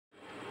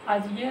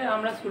আজকে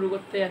আমরা শুরু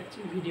করতে যাচ্ছি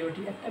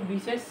ভিডিওটি একটা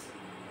বিশেষ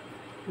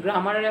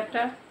গ্রামারের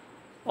একটা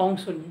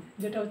অংশ নিয়ে,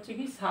 যেটা হচ্ছে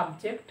কি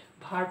সাবজেক্ট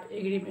ভার্ব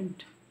এগ্রিমেন্ট।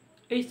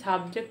 এই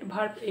সাবজেক্ট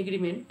ভার্ব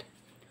এগ্রিমেন্ট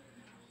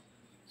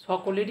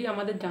সকলেরই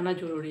আমাদের জানা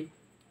জরুরি।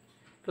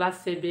 ক্লাস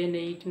 7,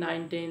 8,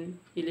 9, 10,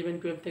 11,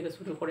 12 থেকে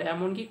শুরু করে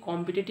এমনকি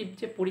কম্পিটিটিভ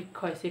যে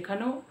পরীক্ষা হয়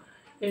সেখানেও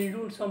এই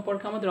রুল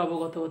সম্পর্কে আমাদের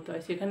অবগত হতে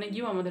হয়, সেখানে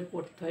গিয়েও আমাদের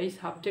পড়তে হয় এই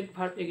সাবজেক্ট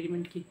ভার্ব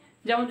এগ্রিমেন্ট কি।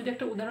 যেমন যদি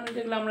একটা উদাহরণ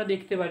দেখলে আমরা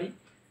দেখতে পারি,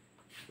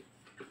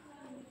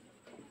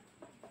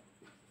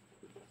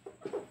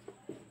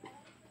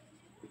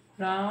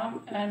 Ram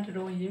and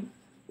Rohim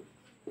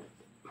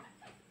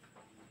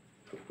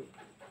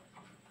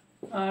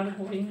are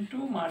going to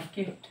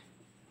market.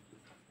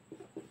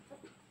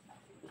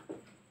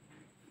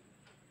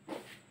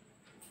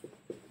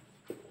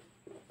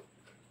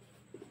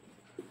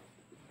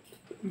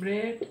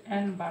 Bread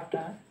and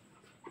butter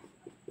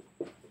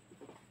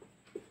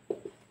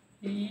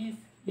is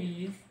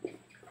his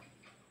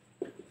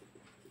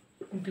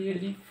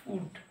daily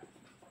food.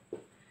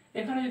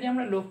 এখানে যদি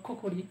আমরা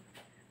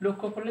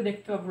লক্ষ্য করলে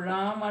দেখতে পাবো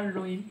রাম আর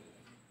রহিম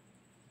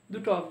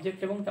দুটো অবজেক্ট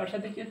এবং তার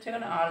সাথে কি হচ্ছে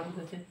এখানে আর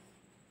বোঝাচ্ছে,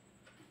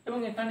 এবং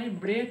এখানে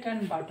ব্রেড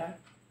অ্যান্ড বাটার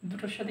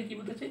দুটোর সাথে কি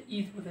বোঝাচ্ছে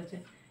ইজ বোঝাচ্ছে।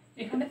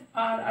 এখানে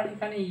আর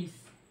এখানে ইজ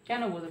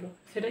কেন বদলো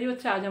সেটাই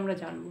হচ্ছে আজ আমরা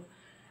জানবো।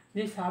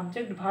 যে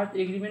সাবজেক্ট ভার্ব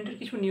এগ্রিমেন্টের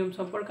কিছু নিয়ম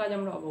সম্পর্কে আজ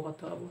আমরা অবগত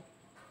হব।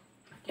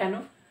 কেন?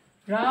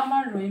 রাম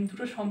আর রহিম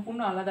দুটো সম্পূর্ণ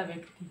আলাদা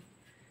ব্যক্তি,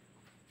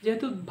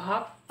 যেহেতু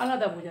ভাব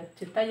আলাদা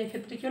বোঝাচ্ছে তাই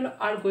এক্ষেত্রে কি হলো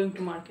আর গোয়িং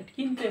টু মার্কেট।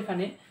 কিন্তু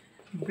এখানে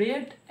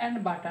ব্রেড অ্যান্ড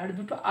বাটার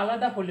দুটো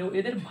আলাদা হলেও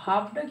এদের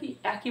ভাবটা কি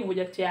একই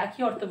বোঝাচ্ছে,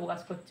 একই অর্থ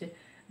প্রকাশ করছে।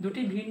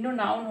 দুটি ভিন্ন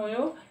নাউন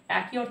হয়েও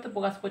একই অর্থ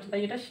প্রকাশ করছে,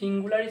 তাই এটা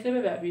সিঙ্গুলার হিসেবে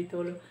ব্যবহৃত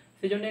হলো।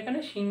 সেই জন্য এখানে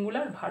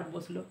সিঙ্গুলার ভার্ব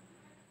বসলো।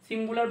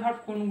 সিঙ্গুলার ভার্ব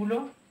কোনগুলো?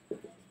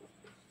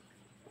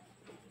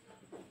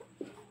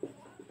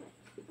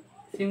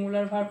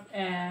 Singular verb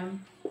am,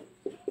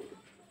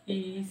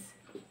 is,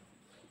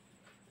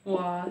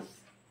 was,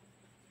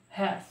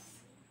 has।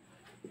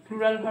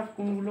 Plural verb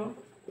কোনগুলো?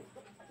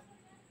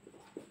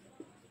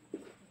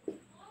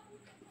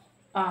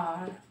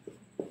 আর,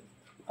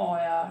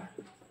 অয়ার,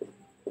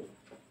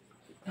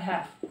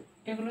 হ্যাভ।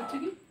 এগুলো হচ্ছে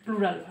কি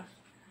প্লুরাল ভার্ব।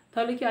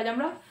 তাহলে কি আজ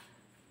আমরা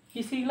কি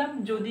শিখলাম?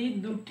 যদি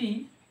দুটি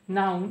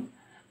নাউন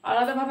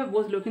আলাদাভাবে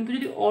বসলো কিন্তু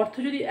যদি অর্থ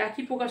যদি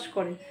একই প্রকাশ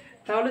করে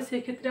তাহলে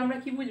সেক্ষেত্রে আমরা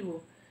কি বুঝবো?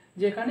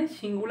 যেখানে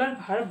সিঙ্গুলার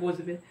ভার্ব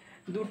বসবে,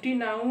 দুটি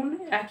নাউন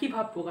একই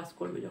ভাব প্রকাশ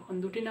করবে। যখন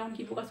দুটি নাউন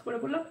কি প্রকাশ করে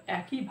বললাম?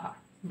 একই ভাব,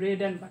 ব্রেড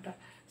অ্যান্ড বাটার।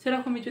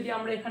 সেরকমই যদি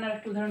আমরা এখানে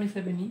আরেকটা উদাহরণ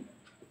হিসেবে নিই,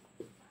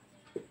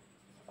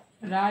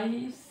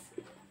 rice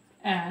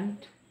and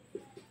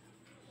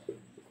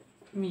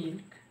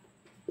milk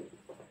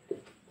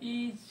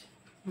is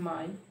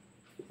my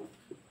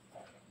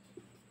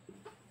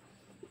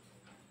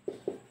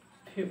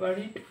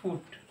favourite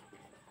food.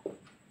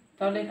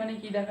 তাহলে এখানে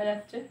কি দেখা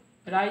যাচ্ছে?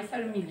 রাইস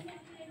আর মিল্ক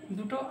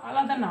দুটো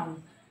আলাদা নাউন,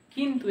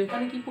 কিন্তু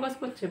এখানে কি প্রকাশ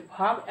করছে?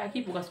 ভাব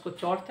একই প্রকাশ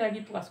করছে, অর্থ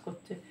একই প্রকাশ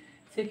করছে।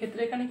 সেক্ষেত্রে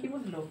এখানে কি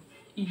বুঝলো?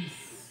 ইজ।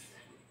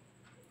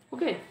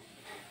 ওকে।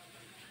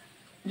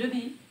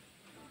 যদি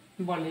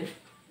বলে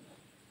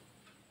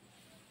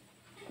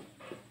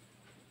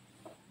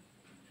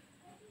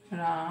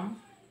রাম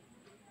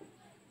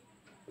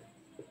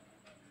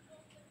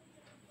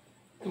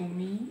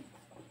তুমি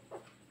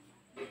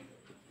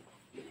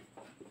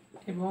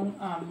এবং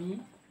আমি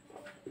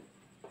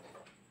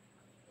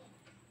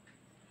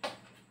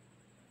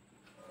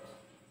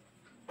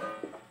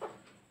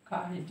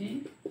কাজটি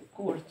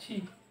করছি,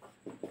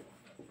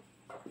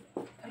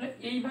 তাহলে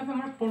এইভাবে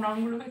আমরা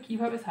প্রোনাউনগুলোকে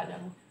কিভাবে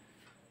সাজাবো?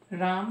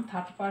 রাম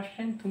থার্ড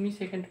পার্সন, তুমি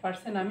সেকেন্ড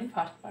পার্সন, আমি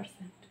ফার্স্ট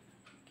পার্সন।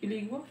 কি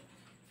লিখবো?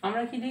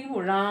 আমরা কি লিখবো?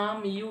 Ram,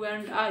 you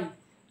and I?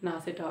 না,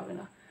 সেটা হবে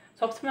না।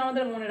 সবসময়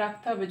আমাদের মনে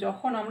রাখতে হবে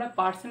যখন আমরা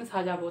পার্সন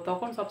সাজাবো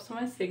তখন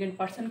সবসময় সেকেন্ড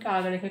পার্সনকে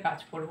আগে রেখে কাজ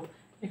করব।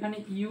 এখানে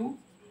ইউ,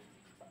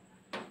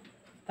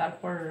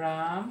 তারপর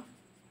রাম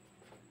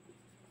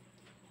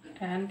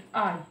অ্যান্ড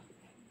আই।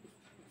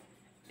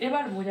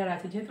 এবার বোঝার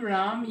আছে যেহেতু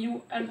রাম, ইউ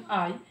অ্যান্ড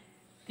আই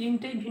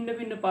তিনটেই ভিন্ন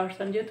ভিন্ন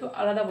পার্সন, যেহেতু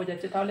আলাদা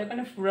বোঝাচ্ছে তাহলে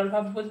এখানে প্লুরাল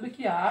ভার্ব বসবে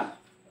কি? Are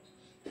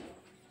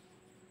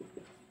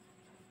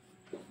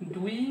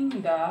doing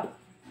the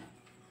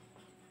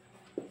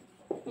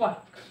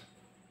work.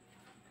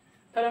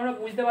 তাহলে আমরা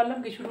বুঝতে পারলাম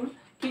কিছু রুল,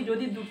 কি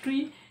যদি দুটোই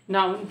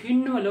নাউন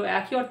ভিন্ন হলেও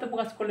একই অর্থ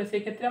প্রকাশ করলে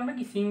সেক্ষেত্রে আমরা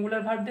কি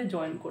সিঙ্গুলার ভার্ব দিয়ে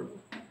জয়েন করব।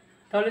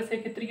 তাহলে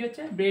সেক্ষেত্রে কি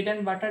হচ্ছে? Bread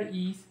and butter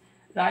is,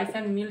 rice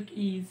and milk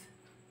is.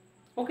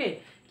 ওকে।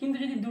 কিন্তু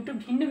যদি দুটো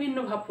ভিন্ন ভিন্ন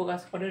ভাব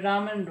প্রকাশ করে,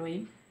 রাম অ্যান্ড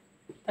রহিম,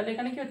 তাহলে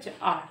এখানে কি হচ্ছে?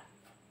 আর।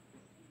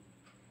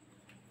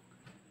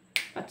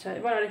 আচ্ছা,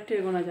 এবার আরেকটু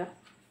এগোনো যাক।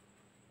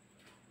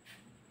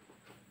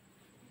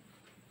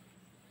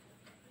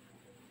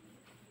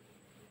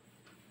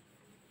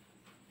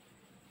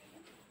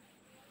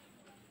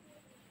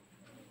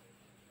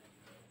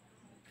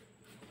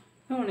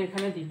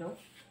 এখানে দিল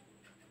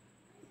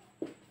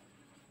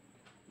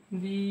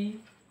দি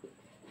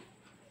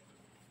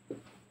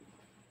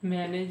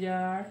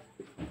manager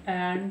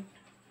and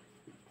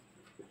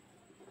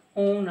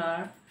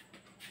owner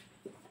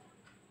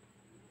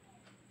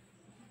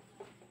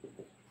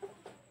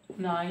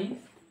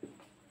nice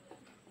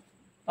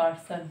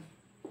person.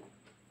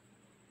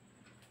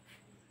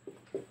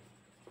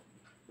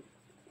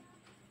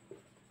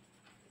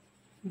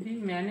 The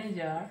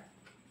manager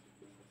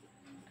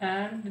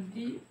and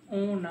the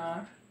owner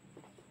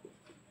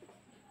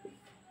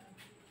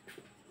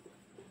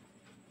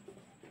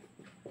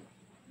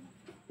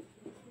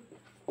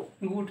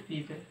good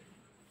people.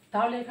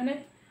 তাহলে এখানে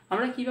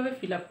আমরা কিভাবে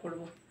ফিল আপ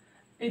করবো?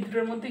 এই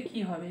দুটোর মধ্যে কি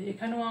হবে?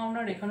 এখানেও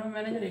ওনার, এখানেও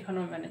ম্যানেজার,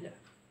 এখানেও ম্যানেজার।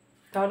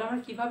 তাহলে আমরা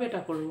কিভাবে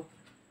এটা করব?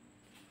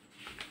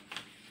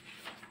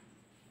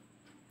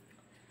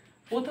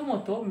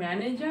 প্রথমত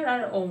ম্যানেজার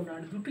আর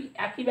ওনার দুটোই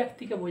একই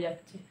ব্যক্তিকে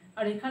বোঝাচ্ছে।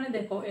 আর এখানে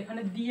দেখো,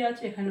 এখানে দি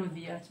আছে, এখানেও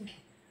দি আছে।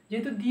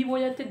 যেহেতু দি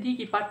বোঝাচ্ছে, দি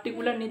কি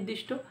পার্টিকুলার,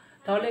 নির্দিষ্ট,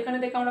 তাহলে এখানে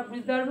দেখে আমরা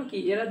বুঝতে পারবো কি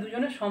এরা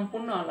দুজনে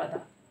সম্পূর্ণ আলাদা।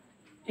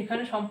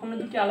 এখানে সম্পূর্ণ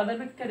দুটি আলাদা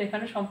ব্যক্তি, আর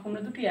এখানে সম্পূর্ণ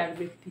দুটি এক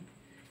ব্যক্তি।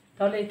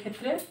 তাহলে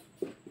এক্ষেত্রে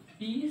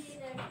ইজ,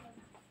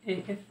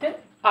 এক্ষেত্রে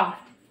আর।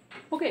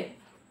 ওকে,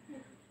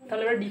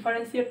 তাহলে এবার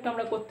ডিফারেন্সিয়েটটা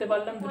আমরা করতে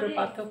পারলাম, দুটোর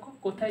পার্থক্য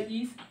কোথায়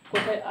ইজ,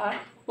 কোথায় আর।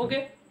 ওকে,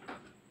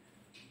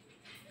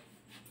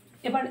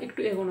 এবার একটু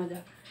এগোনো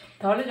যাক।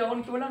 তাহলে যখন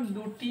কি বললাম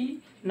দুটি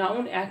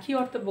নাউন একই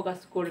অর্থ প্রকাশ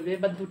করবে,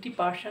 বা দুটি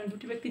পার্সন,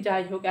 দুটি ব্যক্তি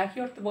যাই হোক একই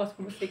অর্থ প্রকাশ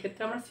করবে,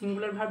 সেক্ষেত্রে আমরা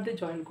সিঙ্গুলার ভার্ব দিয়ে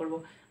জয়েন করবো,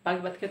 বাকি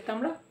বাদ ক্ষেত্রে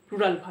আমরা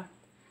প্লুরাল ভার্ব।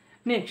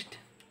 নেক্সট,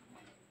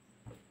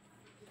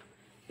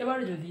 এবার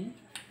যদি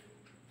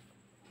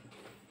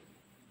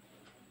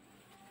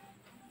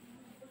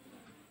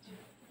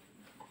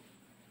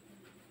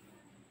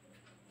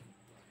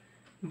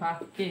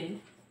বাক্যে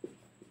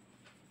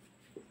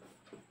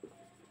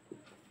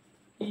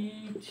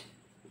ইচ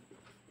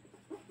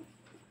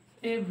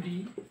এভরি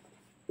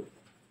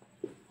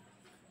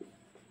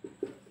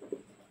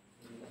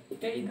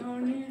এই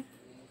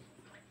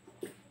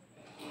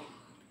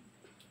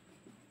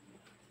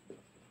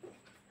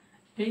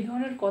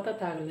ধরনের কথা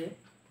থাকলে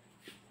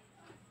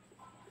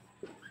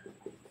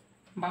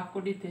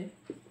বাক্যটিতে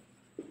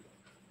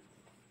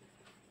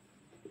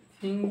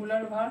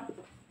সিঙ্গুলার ভার্ব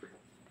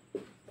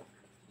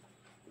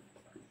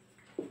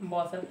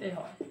বসাতে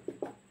হয়।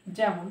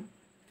 যেমন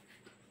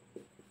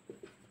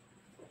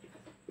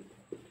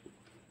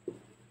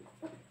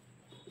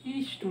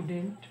each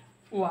student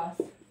was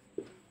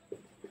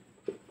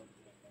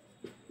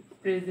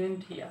present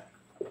here.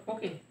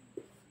 ওকে,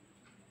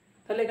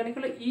 তাহলে এখানে কি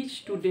হলো? each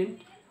student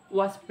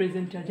was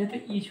present here, যেহেতু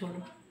each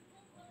হলো।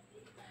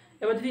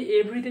 এবার যদি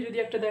এভরিতে যদি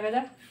একটা দেখা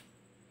যায়,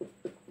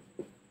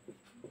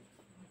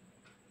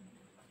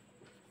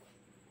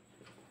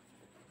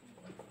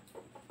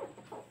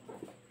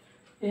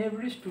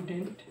 every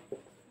student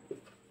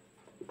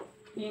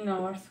in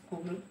our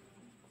school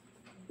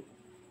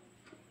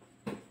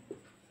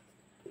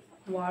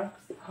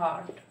works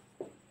hard.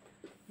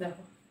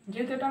 দেখো,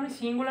 যেহেতু এটা আমি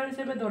সিঙ্গুলার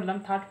হিসেবে ধরলাম,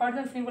 থার্ড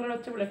পারসন সিঙ্গুলার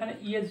হচ্ছে বলে এখানে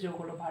ইএস যোগ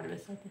হলো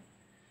ভার্বের সাথে।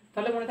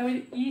 তাহলে মনে থাকবে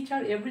যদি ইচ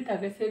আর এভরি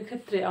থাকে,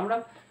 সেক্ষেত্রে আমরা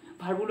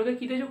ভার্বগুলোকে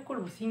কী দিয়ে যোগ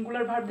করবো?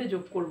 সিঙ্গুলার ভার্ব দিয়ে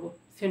যোগ করবো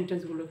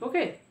সেন্টেন্সগুলোকে।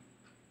 ওকে,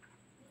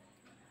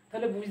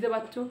 তাহলে বুঝতে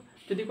পারছো?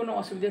 যদি কোনো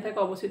অসুবিধা থাকে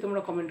অবশ্যই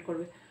তোমরা কমেন্ট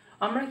করবে।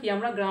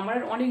 আমরা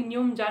গ্রামারের অনেক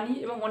নিয়ম জানি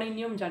এবং অনেক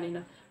নিয়ম জানি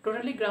না।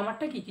 টোটালি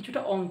গ্রামারটা কি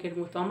কিছুটা অঙ্কের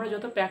মতো, আমরা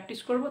যত প্র্যাকটিস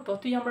করব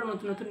ততই আমরা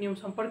নতুন নতুন নিয়ম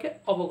সম্পর্কে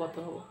অবগত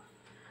হব।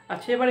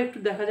 আচ্ছা, এবার একটু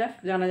দেখা যাক,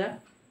 জানা যাক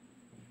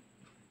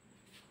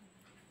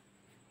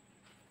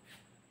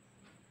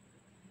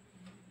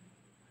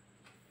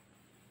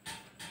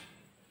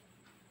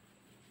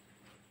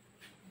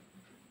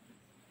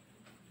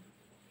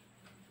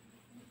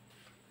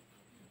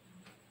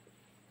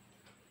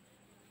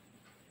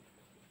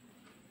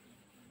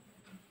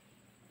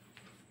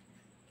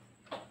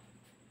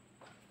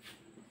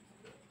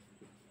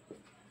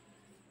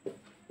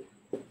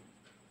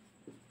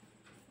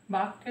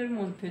বাক্যের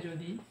মধ্যে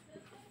যদি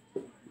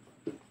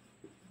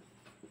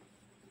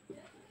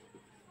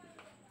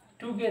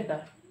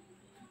টুগেদার,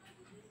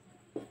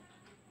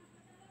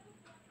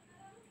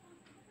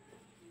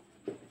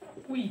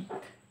 উইথ,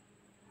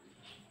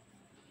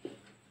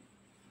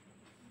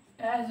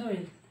 অ্যাজ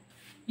ওয়েল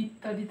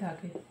ইত্যাদি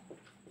থাকে,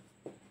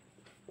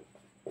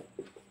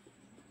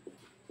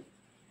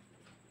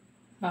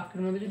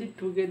 বাক্যের মধ্যে যদি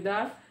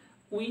টুগেদার,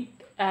 উইথ,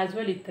 অ্যাজ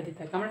ওয়েল ইত্যাদি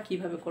থাকে, আমরা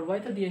কিভাবে করবো?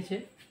 হয়তো দিয়েছে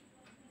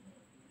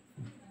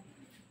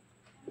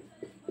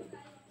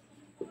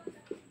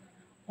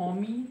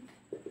Amit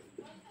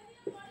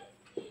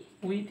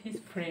with his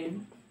friend,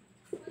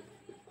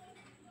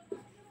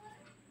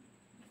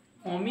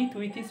 Amit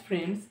with his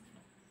friends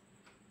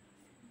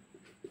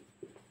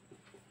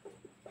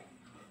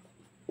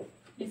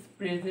is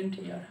present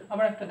here.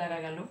 আবার একটা দেখা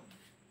গেল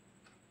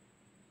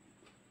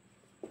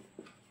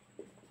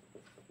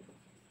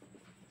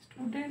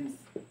students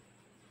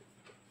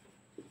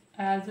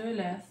as well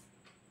as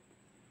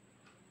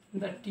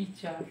the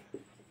teacher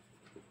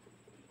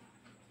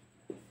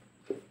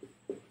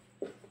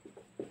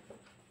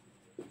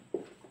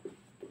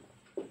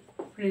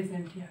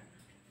present here.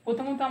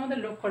 প্রথমত আমাদের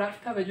লক্ষ্য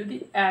রাখতে হবে যদি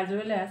অ্যাজ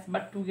ওয়েল অ্যাজ বা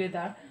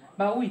টুগেদার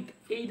বা উইথ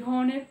এই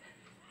ধরনের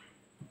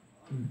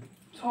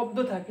শব্দ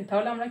থাকে,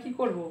 তাহলে আমরা কি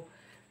করব?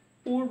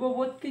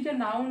 পূর্ববর্তী যে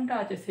নাউনটা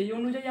আছে সেই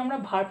অনুযায়ী আমরা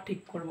ভার্ব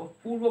ঠিক করব।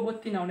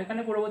 পূর্ববর্তী নাউন,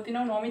 এখানে পূর্ববর্তী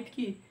নাউন অমিত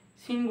কি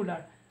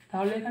সিঙ্গুলার,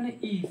 তাহলে এখানে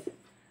ইজ,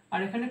 আর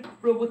এখানে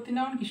পূর্ববর্তী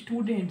নাউন কি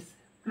স্টুডেন্টস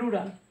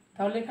প্লুরাল,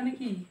 তাহলে এখানে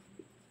কি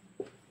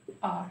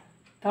আর।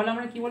 তাহলে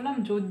আমরা কি বললাম,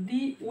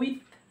 যদি উইথ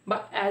বা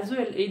অ্যাজ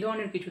ওয়েল এই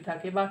ধরনের কিছু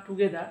থাকে বা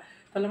টুগেদার,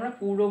 তাহলে আমরা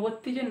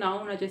পূর্ববর্তী যে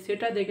নাউন আছে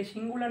সেটা দেখে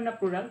সিঙ্গুলার না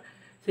প্লুরাল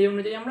সেই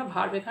অনুযায়ী আমরা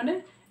ভার্ব এখানে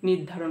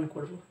নির্ধারণ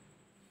করব।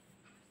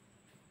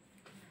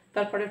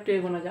 তারপরে একটু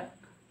এগোনো যাক।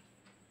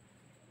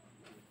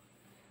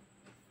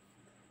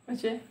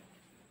 হয়েছে?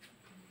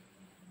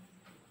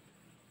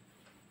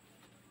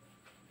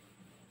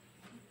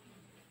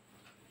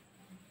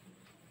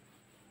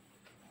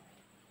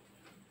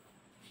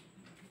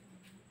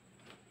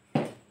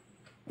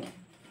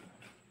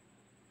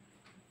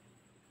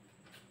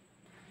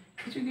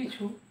 কিছু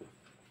কিছু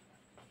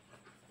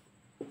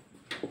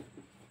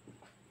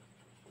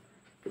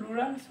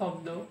প্লুরাল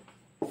শব্দ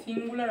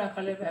সিঙ্গুলার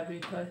আকারে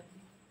ব্যবহৃত হয়,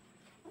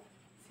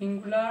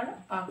 সিঙ্গুলার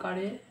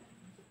আকারে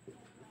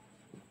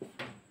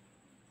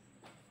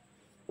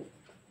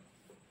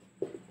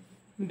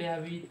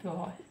ব্যবহৃত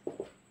হয়।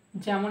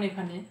 যেমন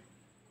এখানে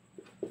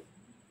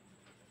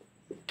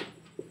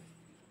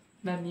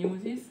দ্য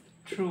নিউজ ইজ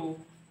ট্রু।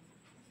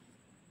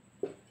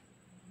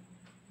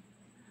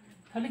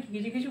 তাহলে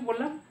কিছু কিছু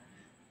বললাম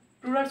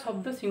প্লুরাল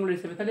শব্দ সিঙ্গুলার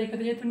হিসেবে, তাহলে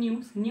এখানে যেহেতু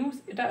নিউজ নিউজ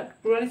এটা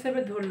প্লুরাল হিসেবে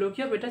ধরলেও কি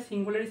হবে, এটা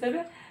সিঙ্গুলার হিসেবে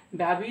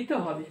ব্যবহৃত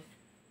হবে।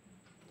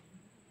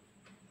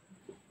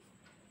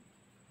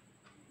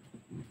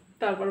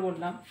 তারপর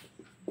বললাম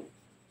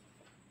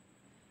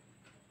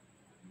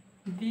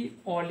দি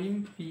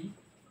Olympics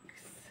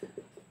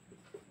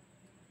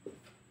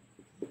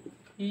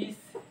is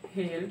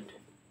held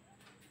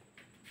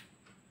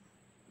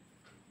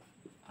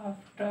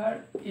after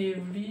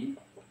every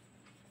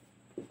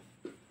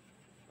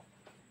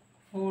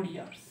 4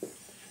 years।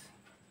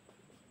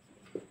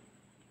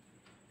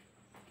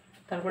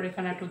 তারপর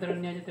এখানে একটা উদাহরণ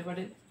নেওয়া যেতে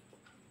পারে,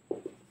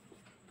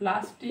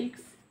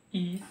 plastics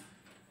is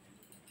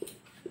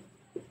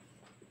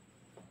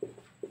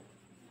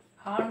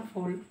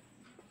harmful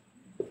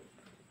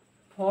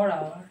for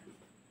our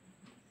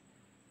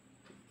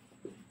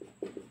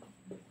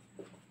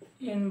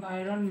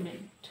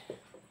environment।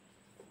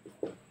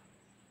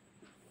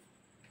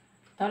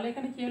 তাহলে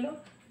এখানে কি হলো,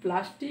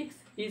 plastics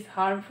is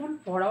harmful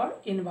for our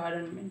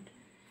environment.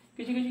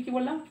 কিছু কিছু কি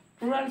বললাম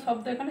প্লুরাল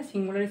শব্দ এখানে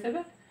সিঙ্গুলার হিসেবে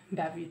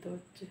ব্যবহৃত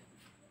হচ্ছে।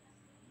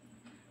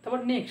 তারপর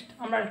নেক্সট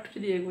আমরা একটু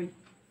যদি এগোই,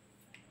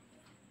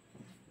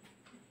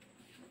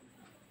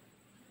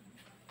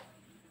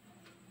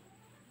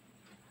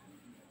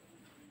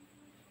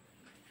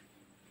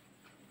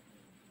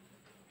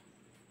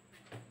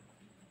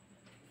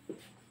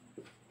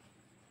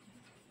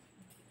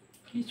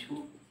 কিছু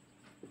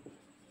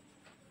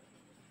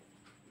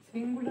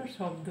সিঙ্গুলার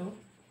শব্দ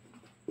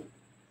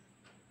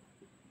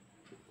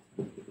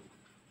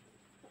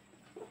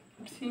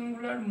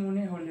সিঙ্গুলার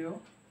মনে হলেও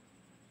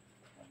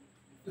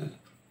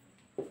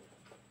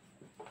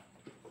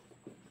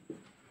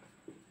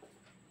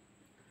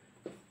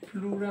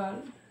প্লুরাল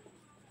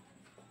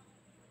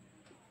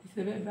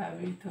হিসেবে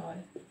ব্যবহৃত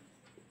হয়।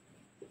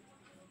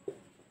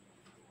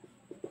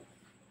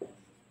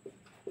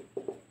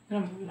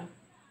 বললাম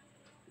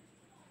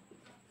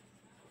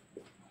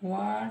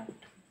হোয়াট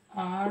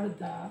আর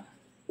দ্য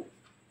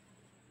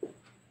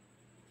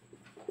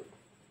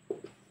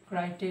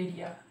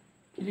ক্রাইটেরিয়া,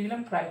 কি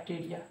লিখলাম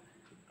ক্রাইটেরিয়া,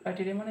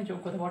 ক্রাইটেরিয়া মানে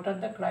যোগ্যতা, what are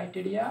the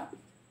criteria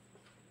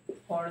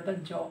for the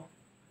job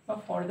বা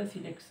ফর দ্য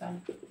সিলেকশন।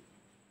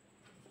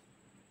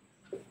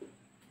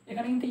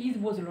 এখানে কিন্তু ইজ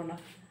বসলো না,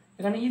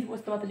 এখানে ইজ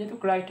বসতে পারতো যেহেতু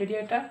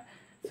ক্রাইটেরিয়াটা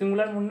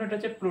সিঙ্গুলার মনে, এটা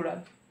হচ্ছে plural.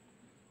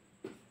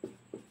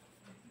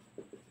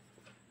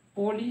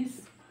 Police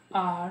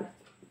R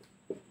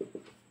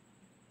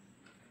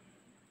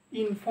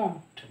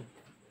informed,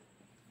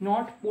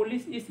 not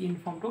police is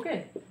informed, okay,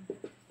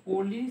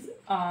 police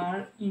are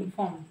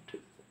informed,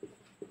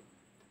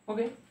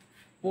 okay,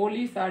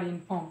 police are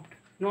informed,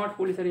 not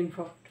police are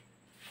informed,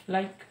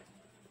 like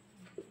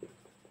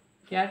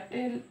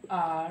cattle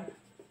are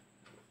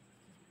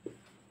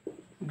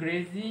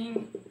grazing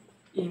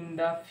in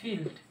the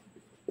field।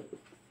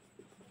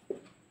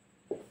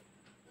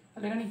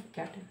 তাহলে এখানে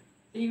ক্যাটেল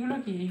এইগুলো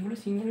কি, এইগুলো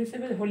সিঙ্গুলার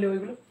হিসেবে হলে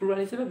ওইগুলো প্লুরাল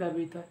হিসেবে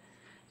ব্যবহৃত হয়।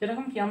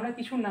 যেরকম কি আমরা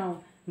কিছু নাও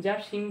যার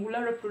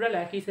সিঙ্গুলার ও প্লুরাল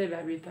একই হিসেবে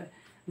ব্যবহৃত হয়,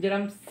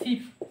 যেরকম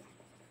sheep,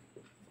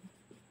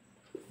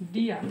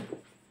 deer,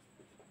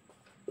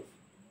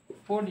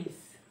 police,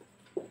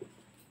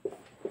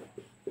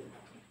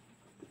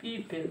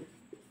 people,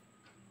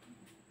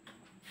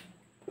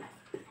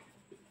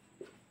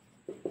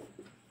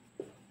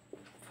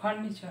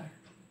 furniture,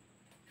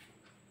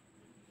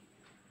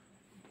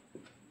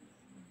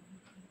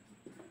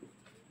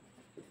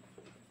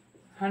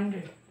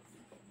 hundred,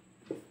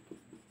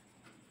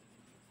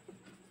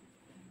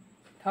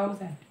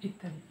 thousand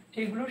ইত্যাদি।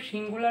 এগুলো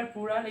সিঙ্গুলার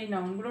প্লুরাল এই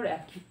নাউনগুলোর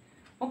একই,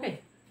 ওকে।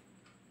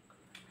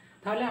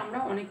 তাহলে আমরা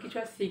অনেক কিছু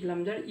আর শিখলাম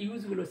যার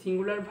ইউজগুলো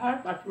সিঙ্গুলার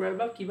ভার্ব আর প্লুরাল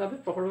ভার্ব কীভাবে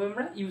প্রপারভাবে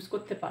আমরা ইউজ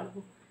করতে পারবো।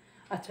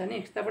 আচ্ছা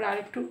নেক্সট তারপরে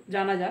আরেকটু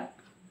জানা যাক,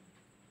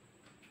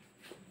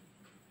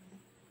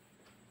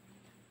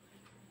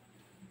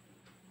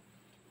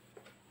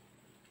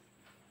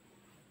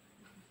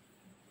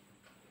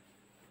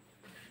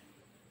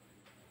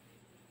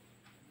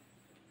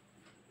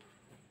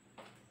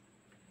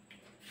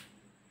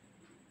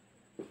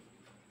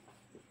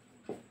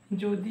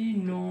 যদি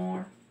নর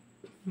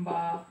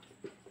বা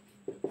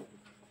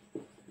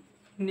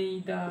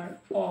neither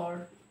or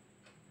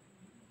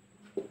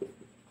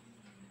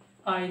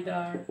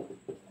either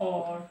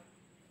or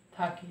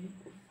থাকে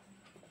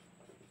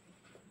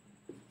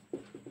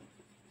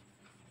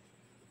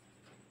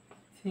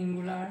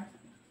সিঙ্গুলার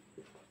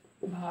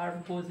ভার্ব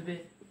বসবে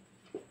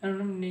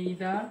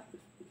neither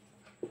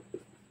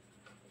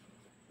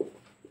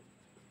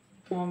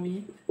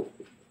Amit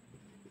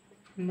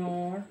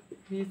nor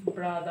his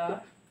brother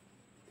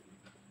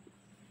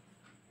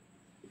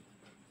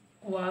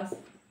was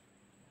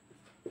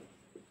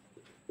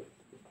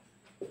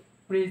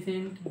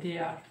present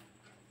there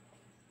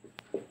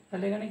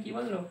তাহলে এখানে কি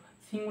বললো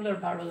সিঙ্গুলার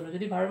ভার্ব বললো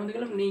যদি ভার্ব মধ্যে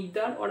গেলাম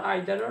neither or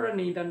either or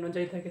neither no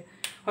যাই থাকে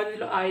হয়তো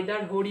দিল either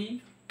Hari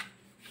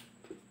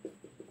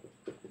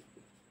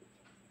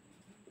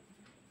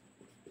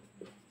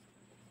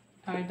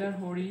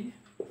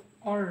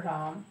or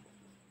Ram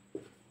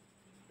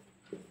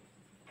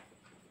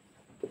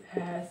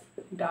has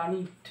done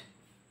it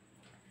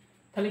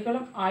তাহলে কি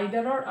বললাম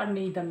either or R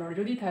neither nor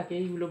যদি থাকে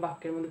এইগুলো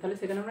বাক্যের মধ্যে তাহলে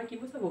সেখানে আমরা কি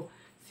বসাবো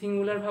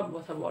সিঙ্গুলার ভার্ব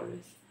বসাবো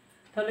অলওয়েজ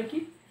তাহলে কি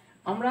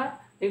আমরা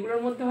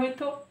এগুলোর মধ্যে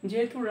হয়তো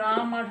যেহেতু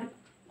রাম আর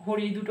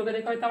হরি দুটোকে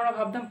দেখে হয়তো আমরা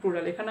ভাবতাম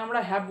প্লুরাল এখানে আমরা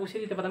হ্যাভ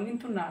বসিয়ে দিতে পারতাম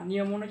কিন্তু না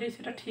নিয়ম অনুযায়ী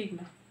সেটা ঠিক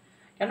না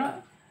কেন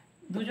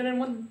দুজনের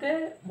মধ্যে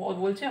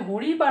বলছে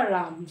হরি বা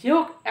রাম যে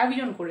হোক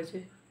একজন করেছে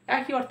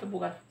একই অর্থ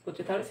প্রকাশ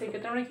করছে তাহলে সেই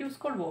ক্ষেত্রে আমরা কি ইউজ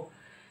করবো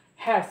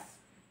হ্যাস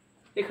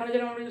এখানে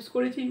যেরকম আমরা ইউজ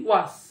করেছি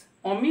ওয়াস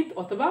অমিত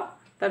অথবা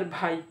তার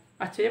ভাই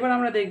আচ্ছা এবার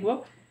আমরা দেখব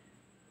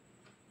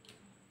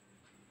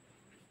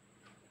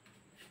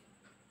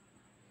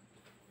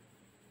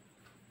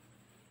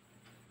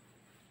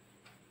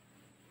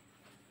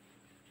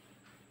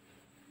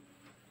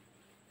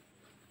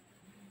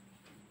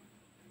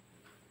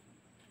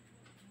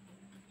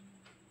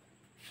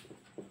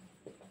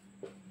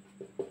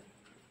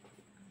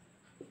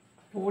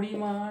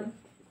পরিমাণ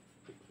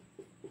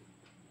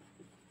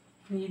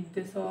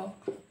নির্দেশক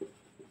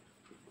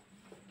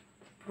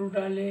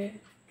প্লুরালে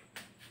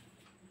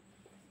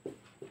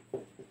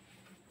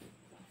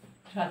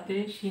সাথে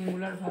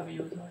সিঙ্গুলার ভার্ব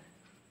ইউজ হয়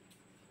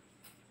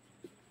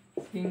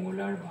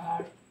সিঙ্গুলার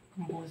ভার্ব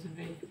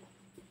বসবে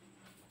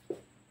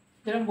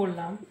যেরকম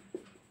বললাম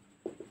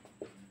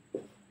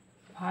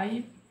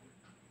 5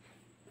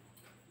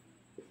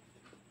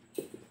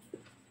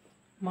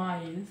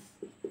 miles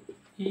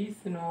is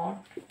not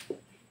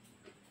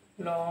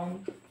long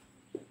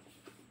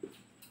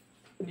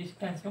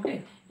distance ওকে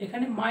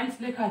এখানে মাইলস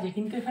লেখা আছে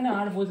কিন্তু এখানে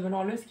আর বসবে না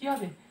অলওয়েজ কি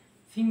হবে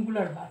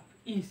singular verb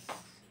is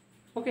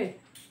okay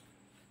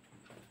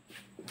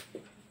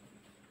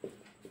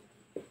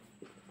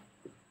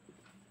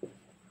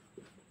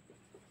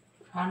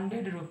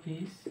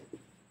 ₹100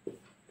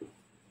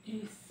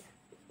 is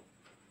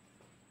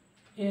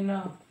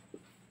enough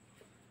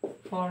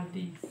for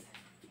this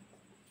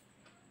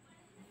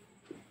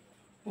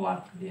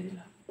work দিয়ে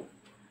দিলাম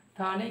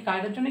তাহলে এই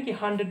কাজটার জন্য কি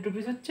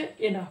 ₹100 হচ্ছে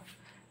এনাফ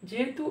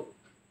যেহেতু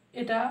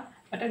এটা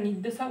একটা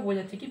নির্দেশক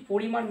বোঝাচ্ছে কি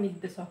পরিমাণ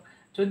নির্দেশক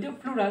যদিও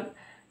প্লুরাল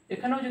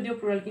এখানেও যদিও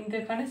প্লুরাল কিন্তু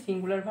এখানে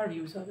সিঙ্গুলার ভার্ব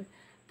ইউজ হবে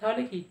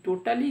তাহলে কি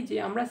টোটালি যে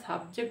আমরা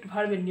সাবজেক্ট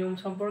ভার্বের নিয়ম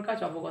সম্পর্কে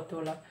আজ অবগত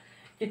হলাম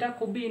এটা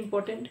খুবই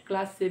ইম্পর্টেন্ট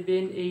ক্লাস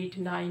 7, 8,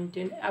 9,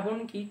 10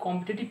 এমনকি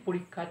কম্পিটিটিভ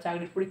পরীক্ষা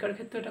চাকরির পরীক্ষার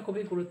ক্ষেত্রে এটা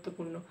খুবই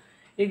গুরুত্বপূর্ণ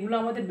এগুলো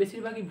আমাদের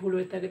বেশিরভাগই ভুল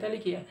হয়ে থাকে তাহলে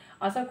কি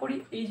আশা করি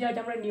এই যে আজ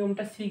আমরা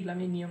নিয়মটা শিখলাম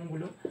এই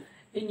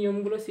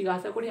নিয়মগুলো শিখে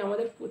আশা করি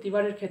আমাদের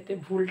প্রতিবারের ক্ষেত্রে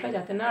ভুলটা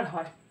যাতে না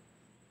হয়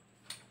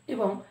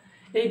এবং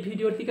এই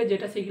ভিডিওর থেকে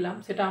যেটা শিখলাম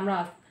সেটা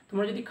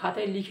তোমরা যদি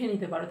খাতায় লিখে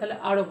নিতে পারো তাহলে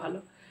আরও ভালো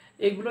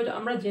এগুলো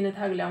আমরা জেনে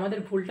থাকলে আমাদের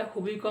ভুলটা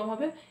খুবই কম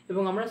হবে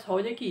এবং আমরা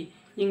সহজে কি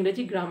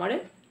ইংরেজি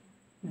গ্রামারের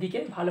দিকে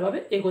ভালোভাবে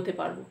এগোতে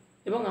পারবো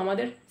এবং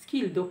আমাদের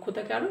স্কিল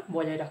দক্ষতাকে আরও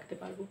বজায় রাখতে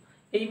পারবো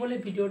এই বলে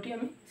ভিডিওটি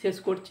আমি শেষ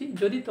করছি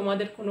যদি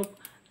তোমাদের কোনো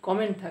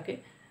কমেন্ট থাকে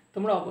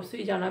তোমরা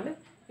অবশ্যই জানাবে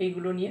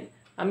এইগুলো নিয়ে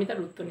আমি তার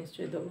উত্তর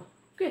নিশ্চয়ই দেবো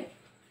ওকে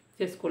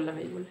শেষ করলাম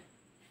এই বলে